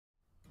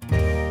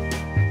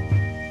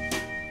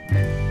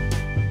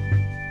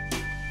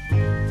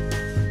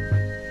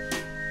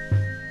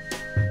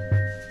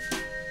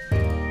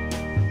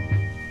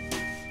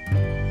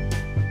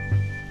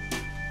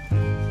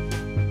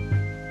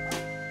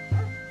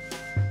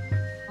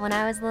When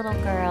I was a little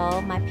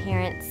girl, my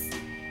parents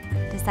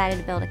decided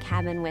to build a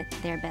cabin with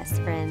their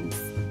best friends,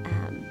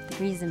 the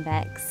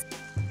Griesenbecks.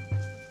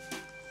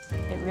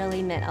 It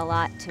really meant a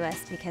lot to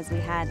us because we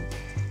had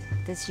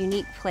this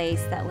unique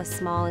place that was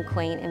small and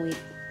quaint, and we'd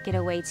get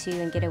away to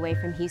and get away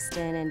from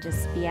Houston and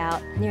just be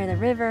out near the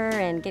river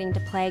and getting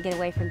to play, get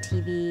away from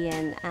TV,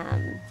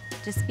 and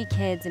just be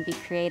kids and be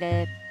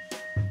creative.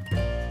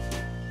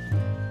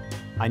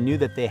 I knew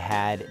that they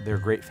had their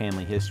great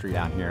family history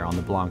down here on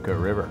the Blanco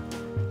River.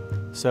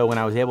 So when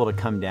I was able to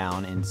come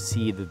down and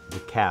see the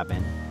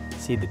cabin,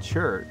 see the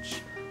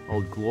church,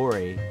 Old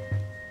Glory,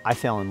 I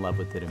fell in love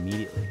with it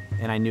immediately.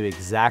 And I knew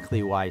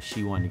exactly why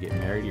she wanted to get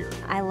married here.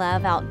 I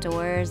love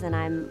outdoors, and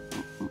I'm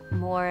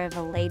more of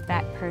a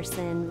laid-back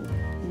person,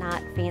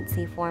 not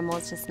fancy formal.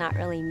 It's just not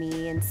really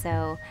me. And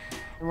so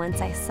once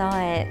I saw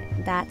it,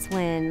 that's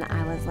when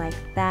I was like,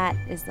 that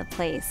is the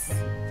place.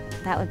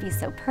 That would be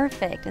so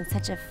perfect and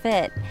such a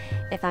fit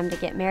if I'm to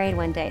get married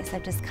one day. So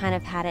I've just kind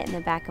of had it in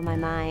the back of my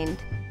mind.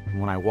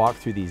 When I walk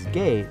through these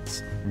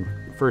gates,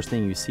 the first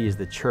thing you see is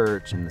the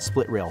church and the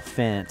split rail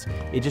fence.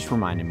 It just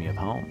reminded me of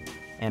home.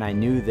 And I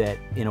knew that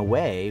in a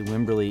way,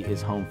 Wimberley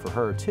is home for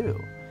her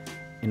too,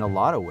 in a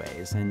lot of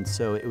ways. And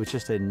so it was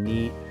just a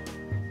neat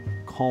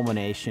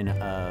culmination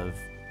of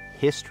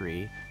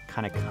history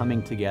kind of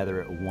coming together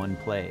at one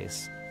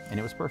place, and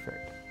it was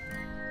perfect.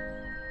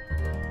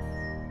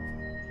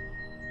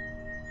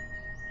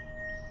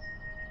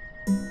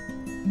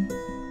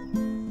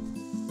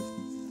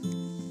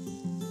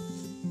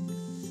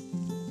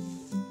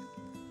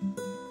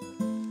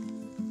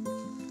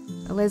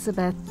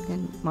 Elizabeth,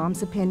 in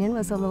Mom's opinion,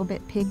 was a little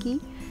bit picky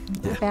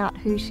about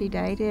who she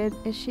dated.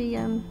 As she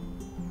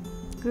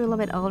grew a little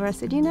bit older, I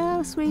said, you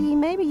know, sweetie,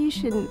 maybe you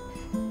shouldn't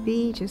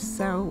be just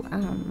so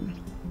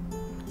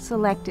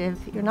selective.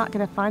 You're not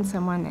going to find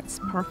someone that's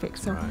perfect.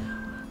 So,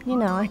 you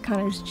know, I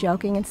kind of was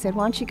joking and said,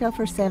 why don't you go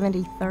for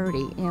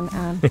 70-30?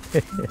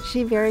 And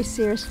she very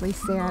seriously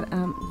said,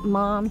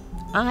 Mom,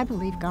 I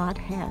believe God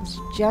has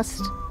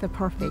just the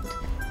perfect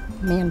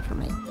man for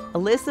me.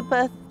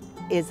 Elizabeth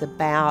is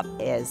about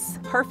as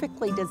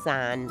perfectly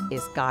designed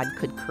as God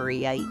could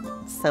create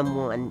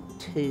someone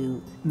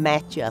to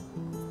match up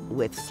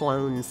with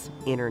Sloan's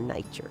inner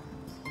nature.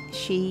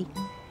 She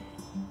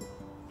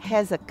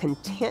has a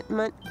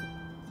contentment,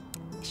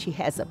 she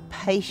has a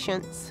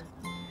patience,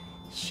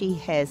 she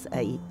has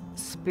a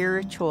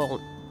spiritual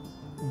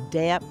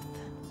depth.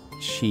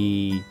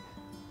 She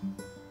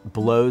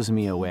Blows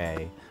me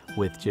away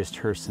with just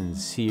her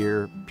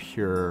sincere,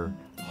 pure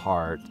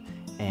heart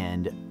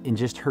and in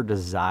just her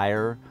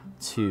desire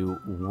to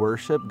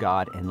worship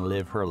God and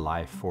live her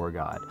life for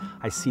God.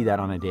 I see that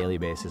on a daily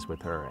basis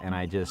with her, and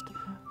I just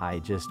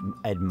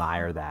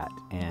admire that,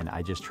 and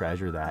I just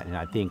treasure that, and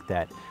I think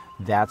that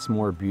that's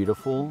more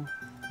beautiful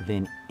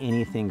than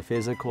anything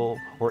physical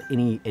or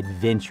any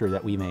adventure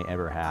that we may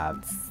ever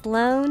have.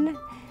 Sloan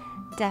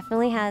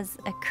definitely has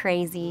a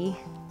crazier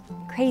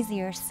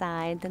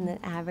side than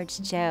the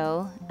average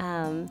Joe.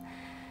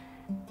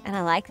 And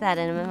I like that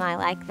in him. I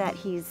like that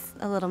he's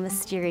a little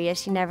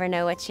mysterious. You never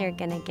know what you're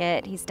gonna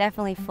get. He's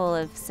definitely full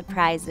of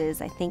surprises.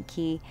 I think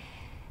he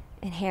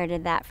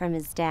inherited that from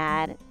his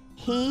dad.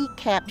 He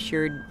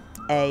captured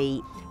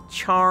a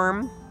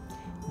charm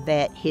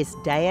that his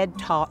dad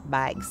taught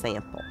by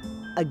example.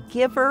 A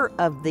giver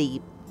of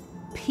the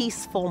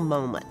peaceful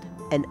moment,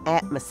 an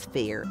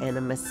atmosphere, and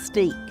a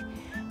mystique.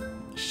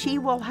 She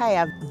will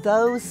have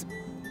those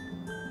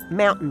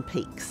mountain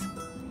peaks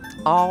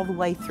all the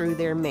way through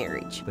their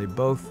marriage. They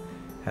both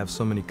have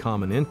so many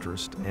common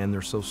interests, and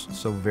they're so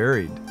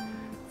varied,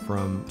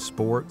 from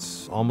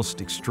sports,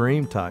 almost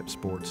extreme type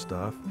sports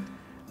stuff,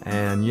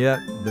 and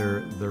yet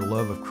their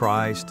love of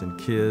Christ and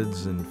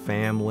kids and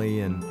family,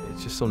 and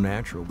it's just so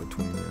natural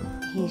between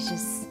them. He's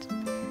just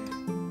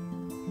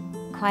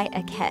quite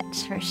a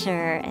catch for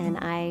sure, and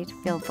I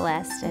feel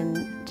blessed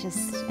and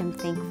just am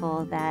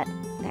thankful that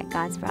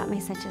God's brought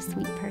me such a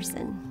sweet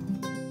person.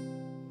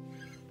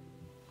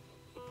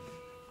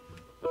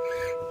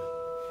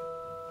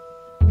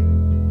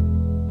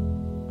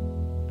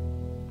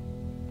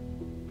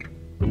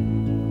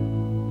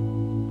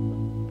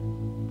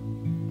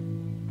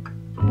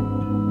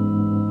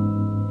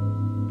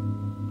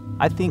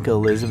 I think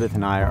Elizabeth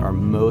and I are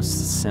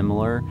most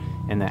similar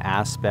in the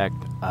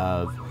aspect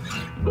of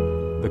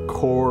the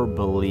core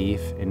belief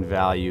and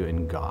value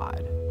in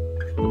God.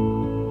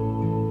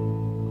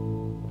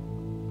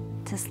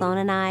 To Sloan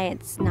and I,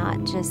 it's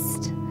not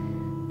just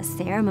a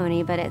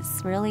ceremony, but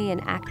it's really an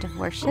act of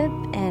worship,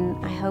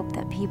 and I hope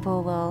that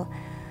people will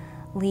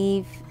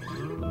leave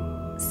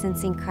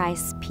sensing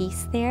Christ's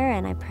peace there,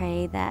 and I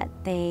pray that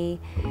they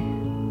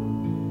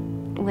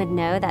would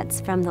know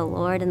that's from the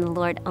Lord and the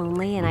Lord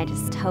only, and I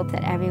just hope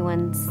that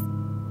everyone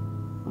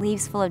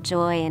leaves full of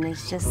joy and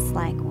is just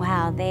like,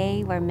 wow,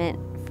 they were meant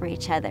for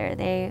each other.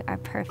 They are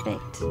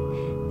perfect.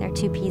 They're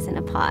two peas in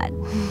a pod.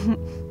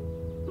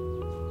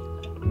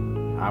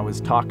 I was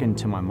talking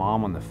to my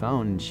mom on the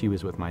phone, and she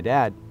was with my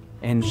dad,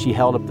 And she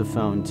held up the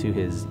phone to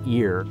his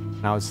ear.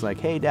 And I was like,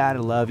 hey, Dad, I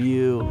love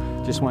you.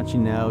 Just want you to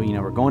know,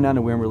 we're going down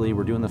to Wimberley.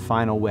 We're doing the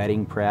final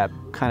wedding prep.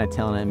 Kind of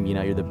telling him,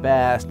 you're the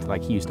best.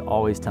 Like he used to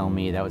always tell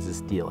me, that was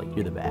his deal, like,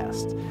 you're the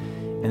best.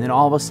 And then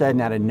all of a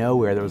sudden, out of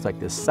nowhere, there was like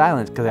this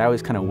silence, because I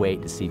always kind of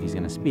wait to see if he's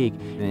going to speak.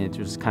 And it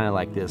was kind of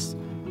like this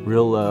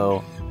real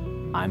low,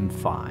 I'm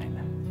fine.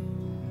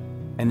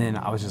 And then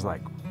I was just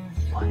like,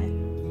 what?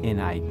 And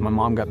my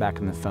mom got back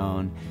on the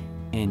phone,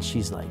 and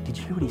she's like, did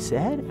you hear what he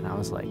said? And I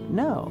was like,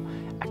 no.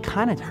 I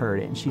kind of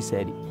heard it, and he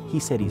said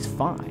he's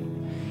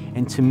fine.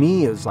 And to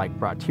me, it was like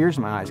brought tears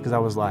to my eyes, because I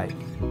was like,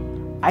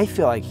 I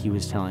feel like he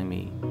was telling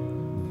me,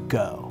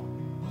 go,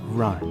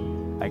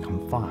 run, like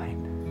I'm fine.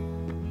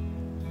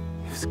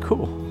 It was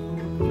cool.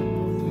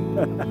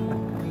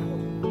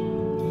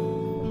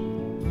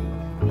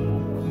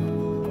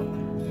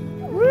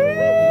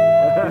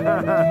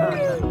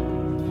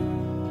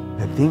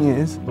 The thing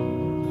is,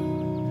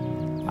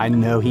 I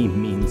know he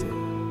means it,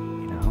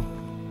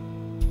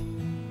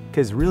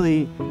 because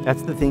really,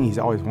 that's the thing he's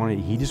always wanted.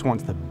 He just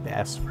wants the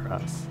best for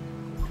us.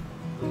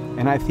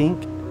 And I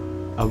think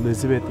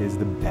Elizabeth is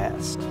the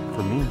best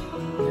for me.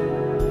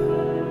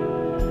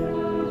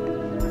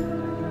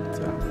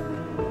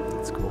 So,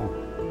 it's cool.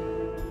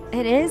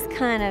 It is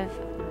kind of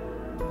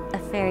a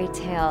fairy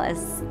tale,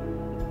 as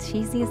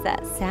cheesy as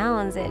that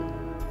sounds.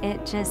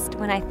 It just,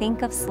 when I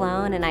think of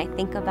Sloan and I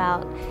think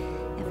about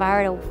if I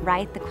were to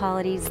write the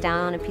qualities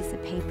down on a piece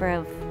of paper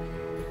of,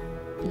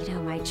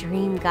 my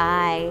dream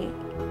guy,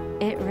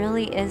 it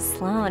really is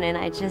Sloan, and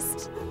I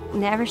just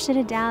never should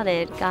have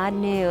doubted. God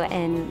knew,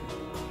 and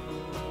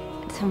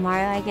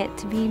tomorrow I get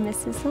to be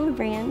Mrs.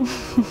 Hildebrand.